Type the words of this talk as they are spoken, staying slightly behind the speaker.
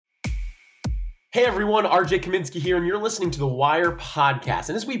Hey everyone, RJ Kaminsky here, and you're listening to the Wire Podcast.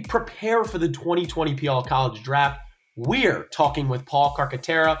 And as we prepare for the 2020 PL College Draft, we're talking with Paul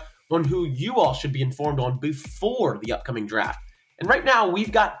Carcaterra on who you all should be informed on before the upcoming draft. And right now,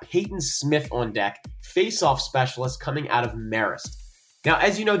 we've got Peyton Smith on deck, face-off specialist coming out of Marist. Now,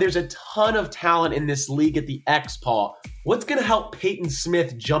 as you know, there's a ton of talent in this league at the X, Paul. What's going to help Peyton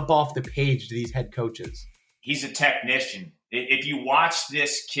Smith jump off the page to these head coaches? He's a technician. If you watch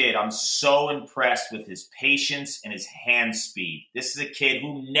this kid, I'm so impressed with his patience and his hand speed. This is a kid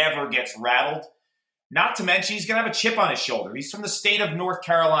who never gets rattled. Not to mention, he's going to have a chip on his shoulder. He's from the state of North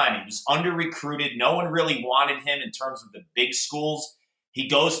Carolina. He was under-recruited. No one really wanted him in terms of the big schools. He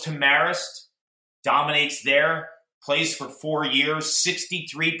goes to Marist, dominates there, plays for 4 years,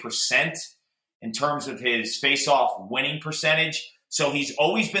 63% in terms of his face-off winning percentage. So he's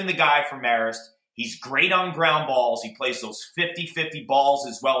always been the guy for Marist. He's great on ground balls. He plays those 50-50 balls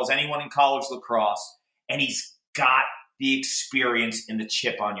as well as anyone in college lacrosse. And he's got the experience and the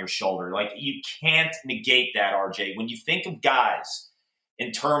chip on your shoulder. Like, you can't negate that, RJ. When you think of guys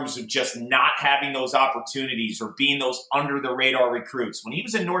in terms of just not having those opportunities or being those under-the-radar recruits, when he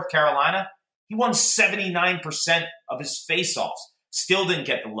was in North Carolina, he won 79% of his face-offs. Still didn't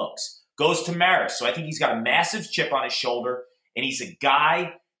get the looks. Goes to Marist. So I think he's got a massive chip on his shoulder, and he's a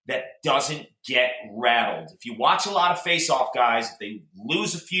guy that doesn't get rattled. If you watch a lot of face-off guys, if they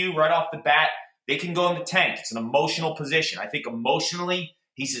lose a few right off the bat, they can go in the tank. It's an emotional position. I think emotionally,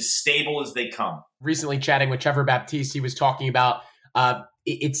 he's as stable as they come. Recently chatting with Trevor Baptiste, he was talking about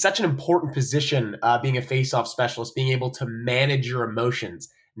it's such an important position, being a face-off specialist, being able to manage your emotions,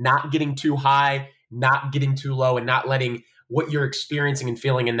 not getting too high, not getting too low, and not letting what you're experiencing and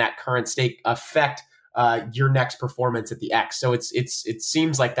feeling in that current state affect your next performance at the X. So it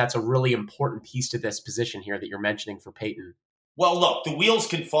seems like that's a really important piece to this position here that you're mentioning for Peyton. Well, look, the wheels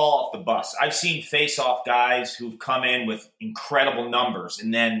can fall off the bus. I've seen face-off guys who've come in with incredible numbers,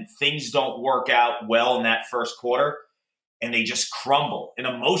 and then things don't work out well in that first quarter, and they just crumble. And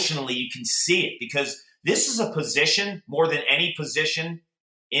emotionally, you can see it, because this is a position more than any position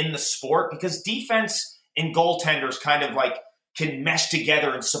in the sport, because defense and goaltenders kind of like can mesh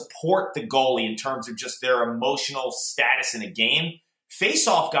together and support the goalie in terms of just their emotional status in a game.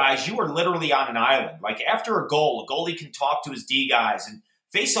 Face-off guys, you are literally on an island. Like, after a goal, a goalie can talk to his D guys, and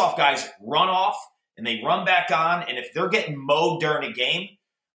face-off guys run off and they run back on. And if they're getting mowed during a game,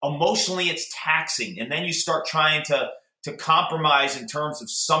 emotionally it's taxing. And then you start trying to compromise in terms of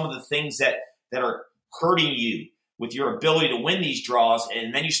some of the things that are hurting you with your ability to win these draws,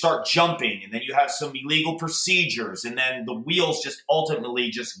 and then you start jumping, and then you have some illegal procedures, and then the wheels just ultimately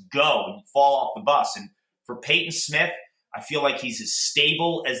just go and fall off the bus. And for Peyton Smith, I feel like he's as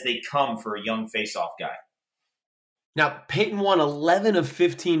stable as they come for a young face-off guy. Now, Peyton won 11 of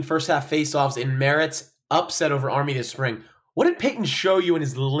 15 first-half face-offs in Marist's upset over Army this spring. What did Peyton show you in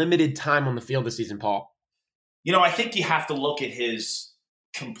his limited time on the field this season, Paul? You know, I think you have to look at his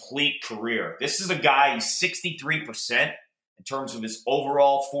complete career. This is a guy, he's 63% in terms of his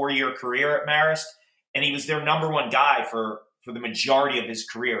overall 4-year career at Marist, and he was their number one guy for the majority of his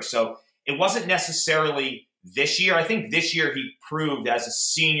career. So it wasn't necessarily this year. I think this year he proved as a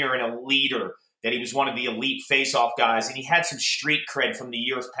senior and a leader that he was one of the elite face-off guys, and he had some street cred from the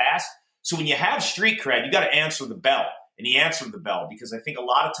years past. So when you have street cred, you got to answer the bell, and he answered the bell, because I think a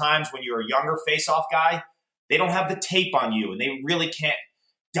lot of times when you're a younger face-off guy, they don't have the tape on you, and they really can't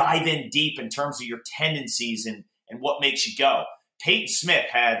dive in deep in terms of your tendencies and what makes you go. Peyton Smith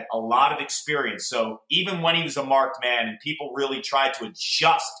had a lot of experience, so even when he was a marked man and people really tried to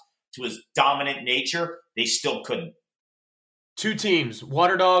adjust to his dominant nature, they still couldn't. Two teams,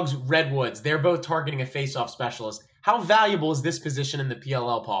 Water Dogs, Redwoods. They're both targeting a face-off specialist. How valuable is this position in the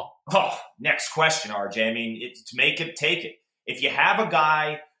PLL, Paul? Oh, next question, RJ. I mean, it's make it, take it. If you have a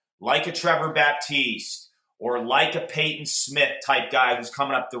guy like a Trevor Baptiste or like a Peyton Smith type guy who's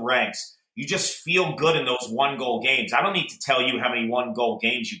coming up the ranks, you just feel good in those one-goal games. I don't need to tell you how many one-goal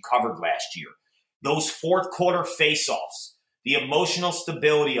games you covered last year. Those fourth-quarter face-offs, the emotional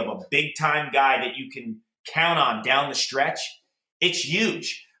stability of a big-time guy that you can count on down the stretch, it's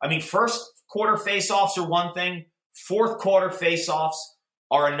huge. I mean, first-quarter face-offs are one thing. Fourth-quarter face-offs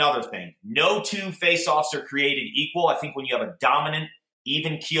are another thing. No two face-offs are created equal. I think when you have a dominant,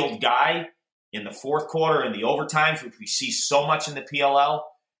 even-keeled guy in the fourth quarter and the overtimes, which we see so much in the PLL,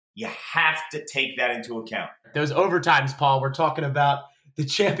 you have to take that into account. Those overtimes, Paul, we're talking about the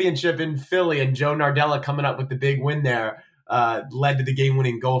championship in Philly, and Joe Nardella coming up with the big win there led to the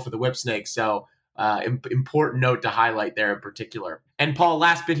game-winning goal for the Whipsnakes. So important note to highlight there in particular. And Paul,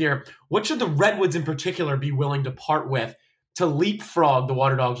 last bit here. What should the Redwoods in particular be willing to part with to leapfrog the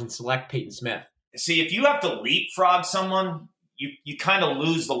Water Dogs and select Peyton Smith? See, if you have to leapfrog someone, you kind of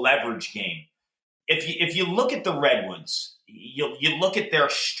lose the leverage game. If you look at the Redwoods, you look at their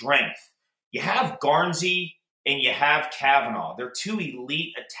strength. You have Garnsey and you have Kavanaugh. They're two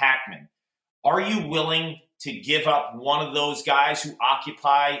elite attackmen. Are you willing to give up one of those guys who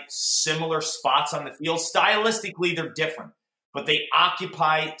occupy similar spots on the field? Stylistically, they're different, but they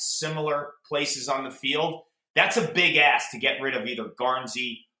occupy similar places on the field. That's a big ask to get rid of either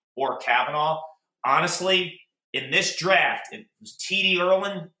Garnsey or Kavanaugh. Honestly, in this draft, if it was T.D.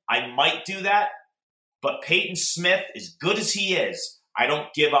 Ierlan, I might do that. But Peyton Smith, as good as he is, I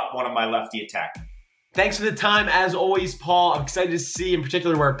don't give up one of my lefty attackmen. Thanks for the time, as always, Paul. I'm excited to see in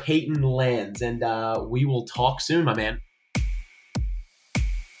particular where Peyton lands, and we will talk soon, my man.